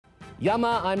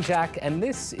Yama, I'm Jack, and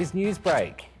this is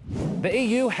Newsbreak. The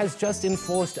EU has just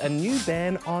enforced a new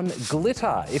ban on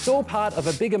glitter. It's all part of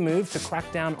a bigger move to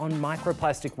crack down on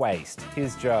microplastic waste.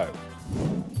 Here's Joe.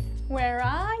 Where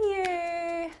are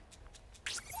you?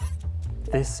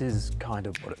 This is kind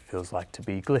of what it feels like to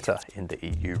be glitter in the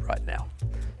EU right now.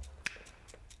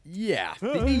 Yeah,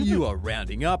 the EU are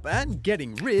rounding up and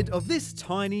getting rid of this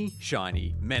tiny,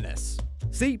 shiny menace.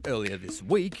 See, earlier this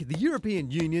week, the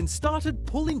European Union started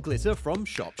pulling glitter from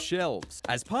shop shelves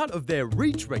as part of their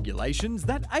REACH regulations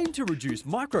that aim to reduce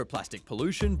microplastic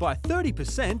pollution by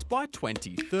 30% by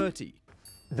 2030.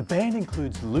 The ban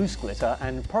includes loose glitter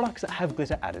and products that have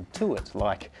glitter added to it,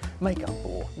 like makeup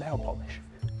or nail polish.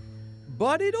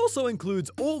 But it also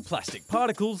includes all plastic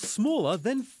particles smaller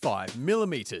than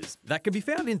 5mm that can be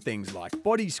found in things like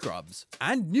body scrubs.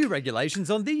 And new regulations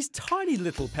on these tiny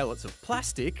little pellets of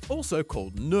plastic, also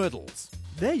called nurdles.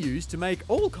 They're used to make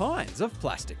all kinds of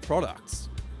plastic products.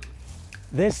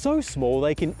 They're so small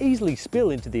they can easily spill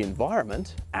into the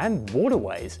environment and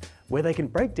waterways, where they can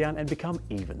break down and become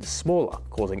even smaller,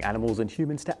 causing animals and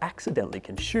humans to accidentally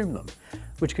consume them,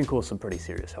 which can cause some pretty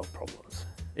serious health problems.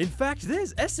 In fact,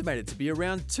 there's estimated to be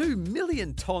around 2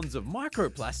 million tonnes of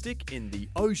microplastic in the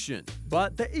ocean.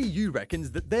 But the EU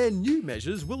reckons that their new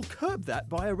measures will curb that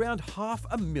by around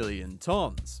 500,000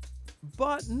 tonnes.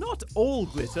 But not all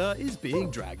glitter is being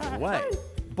dragged away.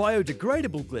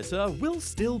 Biodegradable glitter will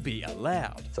still be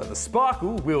allowed. So the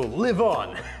sparkle will live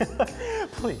on.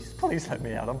 Please let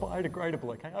me out. I'm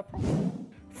biodegradable, okay? I promise.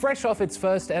 Fresh off its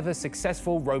first ever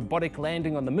successful robotic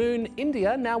landing on the moon,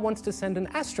 India now wants to send an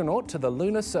astronaut to the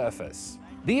lunar surface.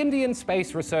 The Indian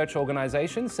Space Research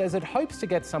Organisation says it hopes to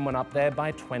get someone up there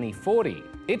by 2040.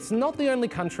 It's not the only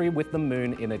country with the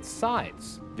moon in its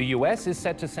sights. The US is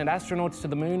set to send astronauts to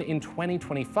the moon in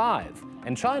 2025,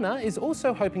 and China is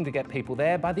also hoping to get people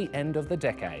there by the end of the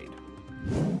decade.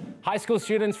 High school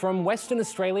students from Western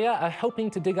Australia are helping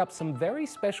to dig up some very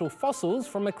special fossils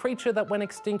from a creature that went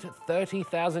extinct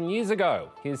 30,000 years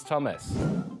ago. Here's Thomas.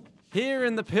 Here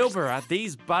in the Pilbara,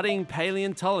 these budding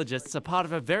paleontologists are part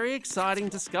of a very exciting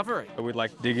discovery. We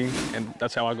like digging, and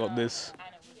that's how I got this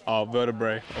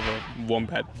vertebrae of a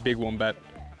wombat, big wombat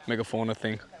megafauna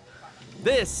thing.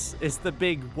 This is the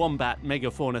big wombat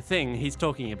megafauna thing he's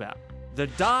talking about. The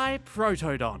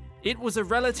diprotodon. It was a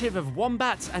relative of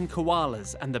wombats and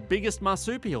koalas and the biggest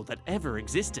marsupial that ever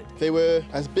existed. They were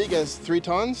as big as 3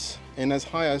 tons and as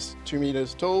high as 2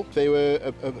 meters tall. They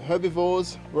were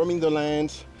herbivores roaming the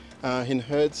land in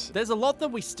herds. There's a lot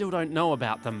that we still don't know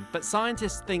about them, but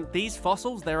scientists think these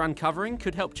fossils they're uncovering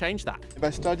could help change that. By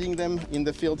studying them in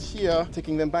the field here,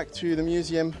 taking them back to the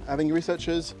museum, having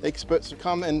researchers, experts to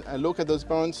come and look at those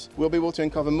bones, we'll be able to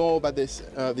uncover more about this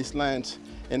land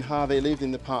and how they lived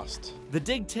in the past. The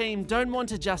dig team don't want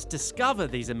to just discover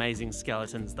these amazing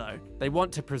skeletons though, they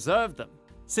want to preserve them.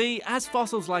 See, as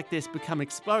fossils like this become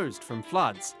exposed from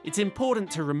floods, it's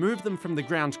important to remove them from the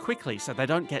ground quickly so they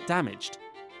don't get damaged.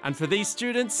 And for these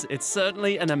students, it's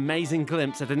certainly an amazing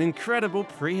glimpse at an incredible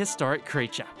prehistoric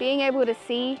creature. Being able to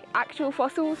see actual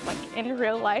fossils, like in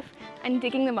real life, and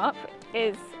digging them up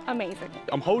is amazing.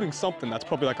 I'm holding something that's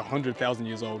probably like 100,000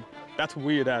 years old. That's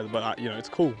weird as, but you know, it's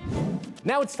cool.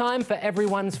 Now it's time for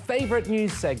everyone's favourite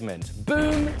news segment,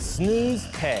 Boom, Snooze,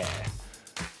 Pair.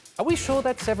 Are we sure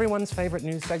that's everyone's favourite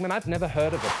news segment? I've never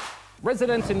heard of it.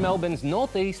 Residents in Melbourne's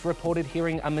northeast reported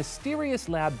hearing a mysterious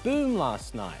loud boom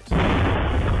last night.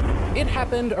 It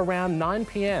happened around 9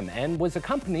 p.m. and was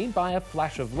accompanied by a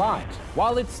flash of light.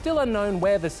 While it's still unknown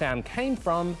where the sound came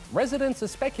from, residents are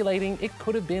speculating it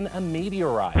could have been a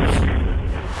meteorite.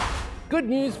 Good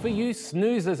news for you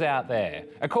snoozers out there.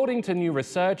 According to new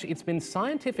research, it's been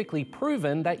scientifically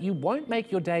proven that you won't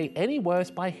make your day any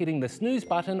worse by hitting the snooze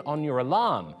button on your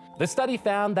alarm. The study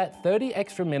found that 30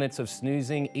 extra minutes of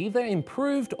snoozing either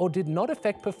improved or did not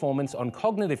affect performance on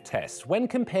cognitive tests when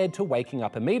compared to waking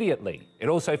up immediately. It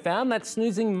also found that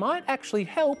snoozing might actually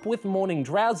help with morning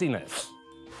drowsiness.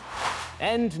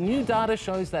 And new data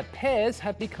shows that pears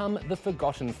have become the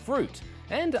forgotten fruit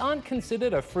and aren't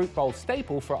considered a fruit bowl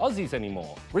staple for Aussies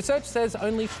anymore. Research says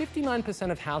only 59%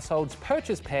 of households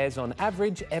purchase pears on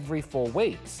average every 4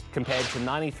 weeks, compared to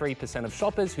 93% of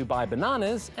shoppers who buy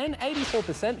bananas and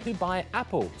 84% who buy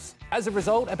apples. As a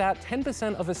result, about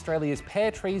 10% of Australia's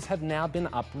pear trees have now been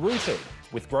uprooted,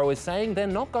 with growers saying they're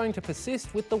not going to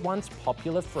persist with the once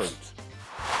popular fruit.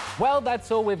 Well,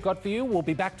 that's all we've got for you. We'll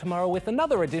be back tomorrow with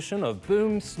another edition of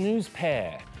Boom, Snooze,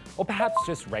 Pair. Or perhaps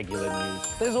just regular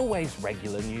news. There's always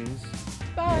regular news.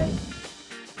 Bye.